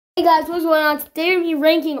Hey guys, what's going on? Today we're going to be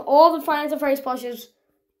ranking all the FNAF Plush plushes,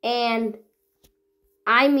 and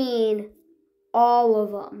I mean all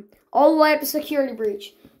of them, all the way up to Security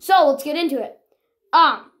Breach. So let's get into it.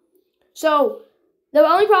 So the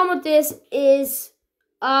only problem with this is,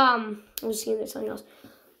 I'm just kidding, there's something else.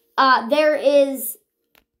 There is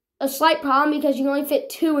a slight problem because you can only fit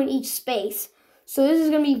 2 in each space. So this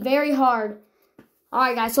is going to be very hard. All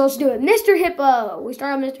right, guys, so let's do it. Mr. Hippo. We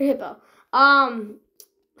start on Mr. Hippo.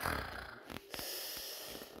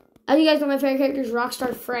 As you guys know, my favorite character is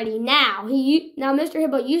Rockstar Freddy. Now Mr.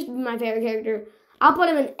 Hippo used to be my favorite character. I'll put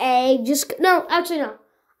him in A. No. I'm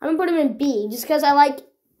gonna put him in B just because I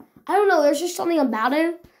don't know. There's just something about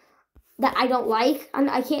him that I don't like.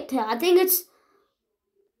 I can't tell. I don't think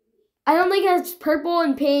it's purple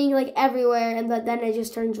and pink like everywhere, and then it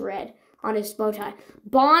just turns red on his bow tie.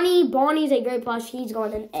 Bonnie's a great plush. He's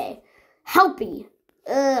going in A. Helpy.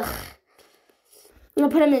 Ugh. I'm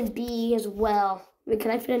gonna put him in B as well. Wait,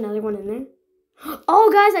 can I fit another one in there? Oh,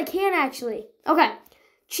 guys, I can actually. Okay,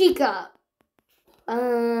 Chica.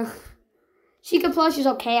 Chica plush is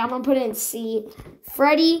okay. I'm gonna put it in C.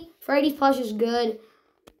 Freddy's plush is good.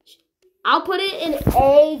 I'll put it in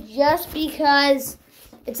A just because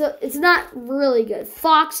it's not really good.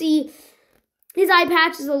 Foxy, his eye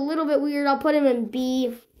patch is a little bit weird. I'll put him in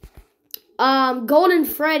B. Golden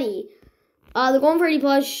Freddy. The Golden Freddy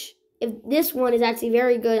plush, if this one is actually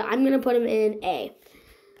very good, I'm going to put him in A.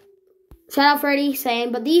 Shout out Freddy,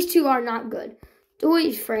 same, but these two are not good.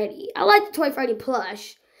 Toy Freddy. I like the Toy Freddy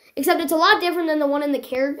plush, except it's a lot different than the one in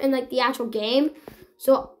the actual game.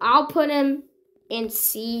 So I'll put him in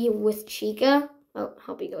C with Chica. Oh,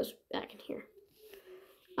 hope he goes back in here.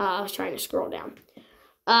 I was trying to scroll down.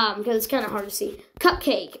 Because it's kind of hard to see.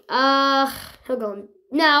 Cupcake. He'll go in.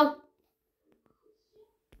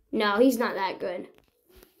 No, he's not that good.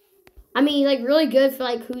 I mean, he's, like, really good for,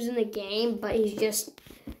 like, who's in the game, but he's just,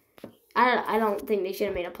 I don't think they should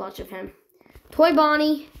have made a plush of him. Toy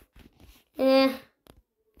Bonnie, he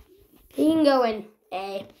can go in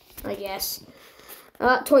A, I guess.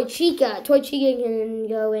 Toy Chica can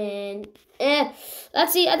go in,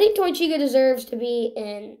 let's see, I think Toy Chica deserves to be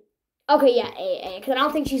in, okay, yeah, A, because I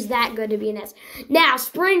don't think she's that good to be an S. Now,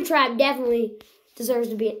 Springtrap definitely deserves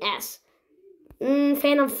to be an S.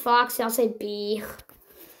 Phantom Fox, I'll say B.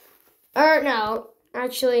 Or no,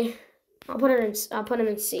 actually, I'll put him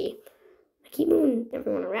in C. I keep moving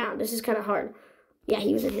everyone around. This is kind of hard. Yeah,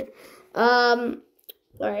 he was in here. All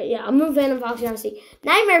right, yeah, I'll move Phantom Foxy down to C.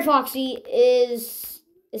 Nightmare Foxy is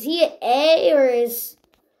he an A or is?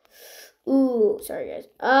 Ooh, sorry guys.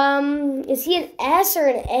 Is he an S or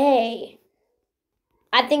an A?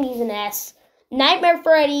 I think he's an S. Nightmare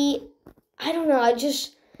Freddy, I don't know. It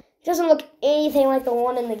doesn't look anything like the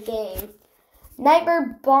one in the game.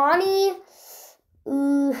 Nightmare Bonnie,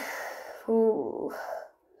 ooh.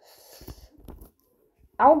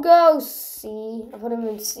 I'll go C. I'll put him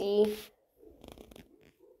in C.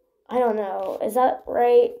 I don't know. Is that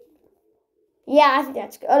right? Yeah, I think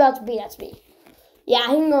that's good. Oh, that's B. Yeah,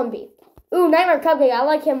 he can go in B. Ooh, Nightmare Cupcake. I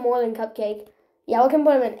like him more than Cupcake. Yeah, we can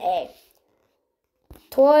put him in A.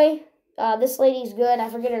 Toy. This lady's good. I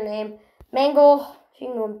forget her name. Mangle. She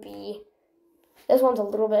can go in B. This one's a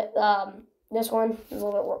little bit, this one is a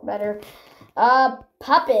little bit better.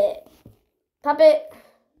 Puppet.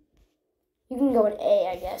 You can go in A,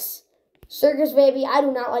 I guess. Circus Baby. I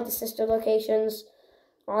do not like the sister locations.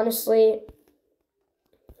 Honestly.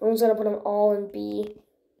 I'm just going to put them all in B.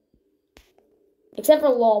 Except for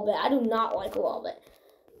Lolbit. I do not like Lolbit.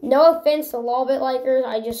 No offense to Lolbit likers.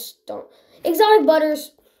 I just don't. Exotic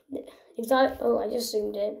Butters. Oh, I just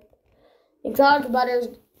zoomed in. Exotic Butters.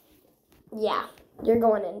 Yeah. You're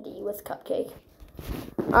going in D with Cupcake.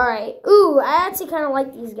 Alright. Ooh, I actually kind of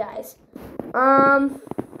like these guys. I'll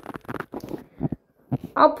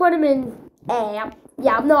put him in A.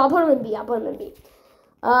 I'll put him in B.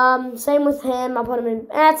 Same with him. I'll put him in...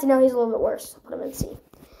 Actually, no, he's a little bit worse. I'll put him in C.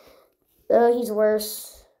 He's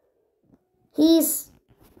worse.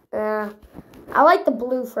 I like the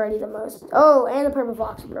blue Freddy the most. Oh, and the purple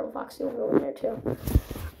fox. Purple fox will go in there, too.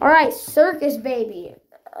 Alright, Circus Baby.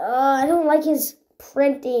 I don't like his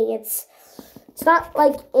printing. It's not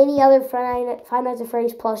like any other Five Nights at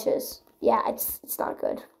Freddy's plushes. Yeah, it's not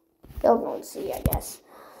good. They'll go and see, I guess.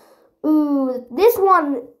 Ooh, this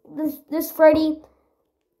one, this Freddy,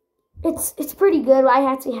 it's pretty good. I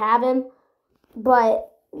actually have him,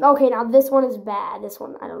 but okay, now this one is bad. This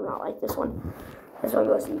one, I do not like this one. This one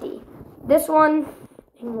goes in D. This one,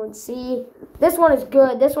 you can C. This one is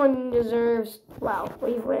good. This one deserves. Wow,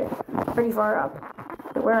 we went pretty far up.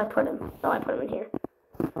 Where did I put him? Oh, I put him in here.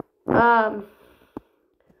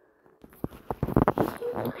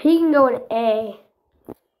 He can go in A.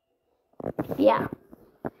 Yeah.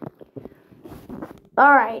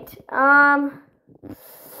 Alright.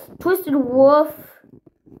 Twisted Wolf.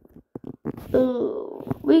 Ooh.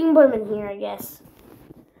 We can put him in here, I guess.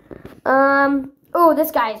 Oh,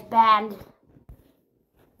 this guy is bad.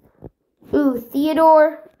 Ooh,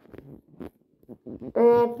 Theodore.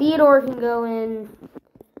 Theodore can go in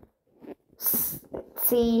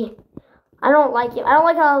C. I don't like him. I don't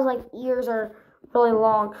like how his like ears are really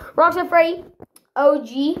long. Rockstar Freddy, OG,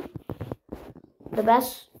 the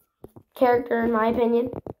best character in my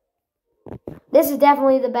opinion. This is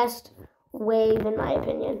definitely the best wave in my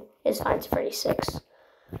opinion. Is Five Freddy 6.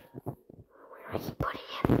 Where do I keep putting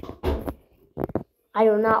him? I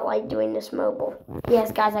do not like doing this mobile.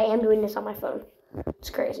 Yes, guys, I am doing this on my phone. It's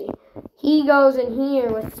crazy. He goes in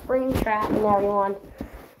here with Springtrap and everyone.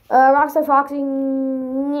 Rockstar Foxy,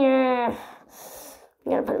 yeah.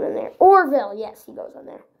 I'm gonna put him in there. Orville, yes, he goes on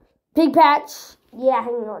there. Big Patch, yeah, he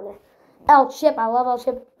can go in there. El Chip, I love El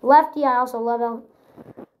Chip. Lefty, I also love El.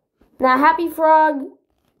 Now, Happy Frog.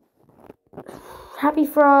 Happy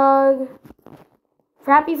Frog's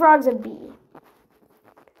a B.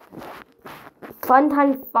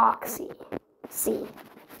 Funtime Foxy, C.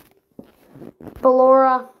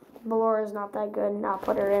 Ballora's not that good. I'll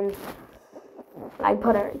put her in. I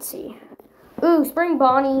put her in C. Ooh, Spring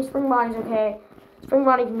Bonnie. Spring Bonnie's okay. Spring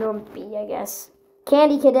Bonnie can go in B, I guess.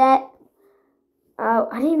 Candy Cadet. I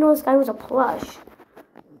didn't know this guy was a plush.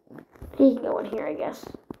 He can go in here, I guess.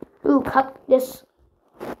 Ooh, this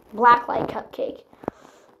Blacklight Cupcake.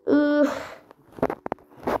 Ooh.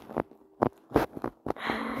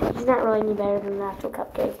 He's not really any better than the actual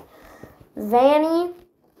Cupcake. Vanny.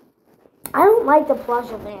 I don't like the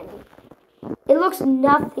plush of Vanny. It looks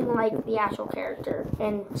nothing like the actual character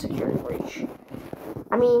in Security Breach.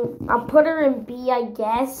 I mean, I'll put her in B, I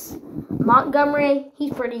guess. Montgomery,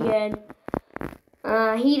 he's pretty good.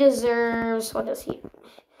 He deserves, what does he?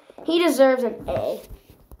 He deserves an A.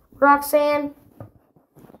 Roxanne.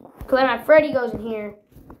 Glamrock Freddy goes in here.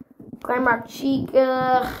 Glamrock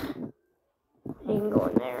Chica. He can go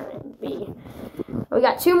in there and B. We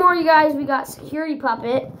got two more, you guys. We got Security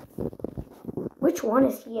Puppet. Which one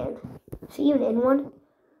is he in? Is he even in one?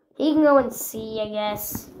 He can go in C, I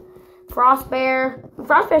guess. Frostbear.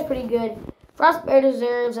 Frostbear's pretty good. Frostbear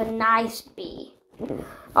deserves a nice B.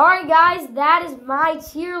 Alright, guys. That is my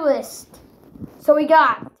tier list. So we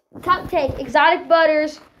got Cupcake, Exotic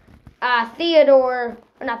Butters, Theodore.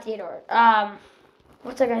 Or not Theodore.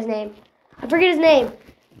 What's that guy's name? I forget his name.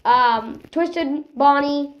 Twisted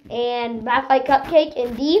Bonnie and Blacklight Cupcake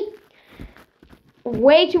in D.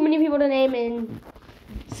 Way too many people to name in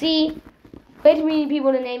C. Way too many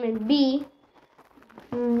people to name in B.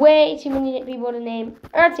 Way too many people to name.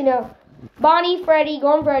 Actually, no. Bonnie, Freddy,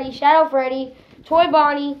 Golden Freddy, Shadow Freddy, Toy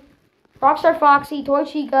Bonnie, Rockstar Foxy, Toy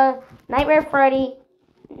Chica, Nightmare Freddy,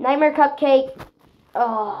 Nightmare Cupcake,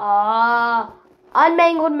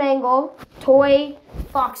 Unmangled Mangle, Toy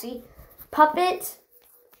Foxy, Puppet,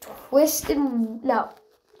 Twisted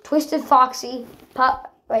Foxy,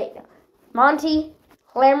 Monty,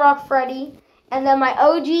 Glamrock Freddy, and then my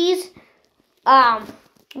OGs,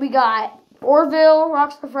 we got Orville,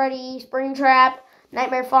 Rockstar Freddy, Springtrap,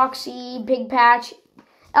 Nightmare Foxy, Big Patch,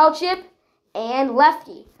 El Chip, and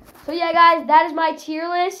Lefty. So yeah, guys, that is my tier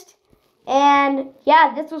list. And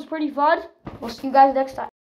yeah, this was pretty fun. We'll see you guys next time.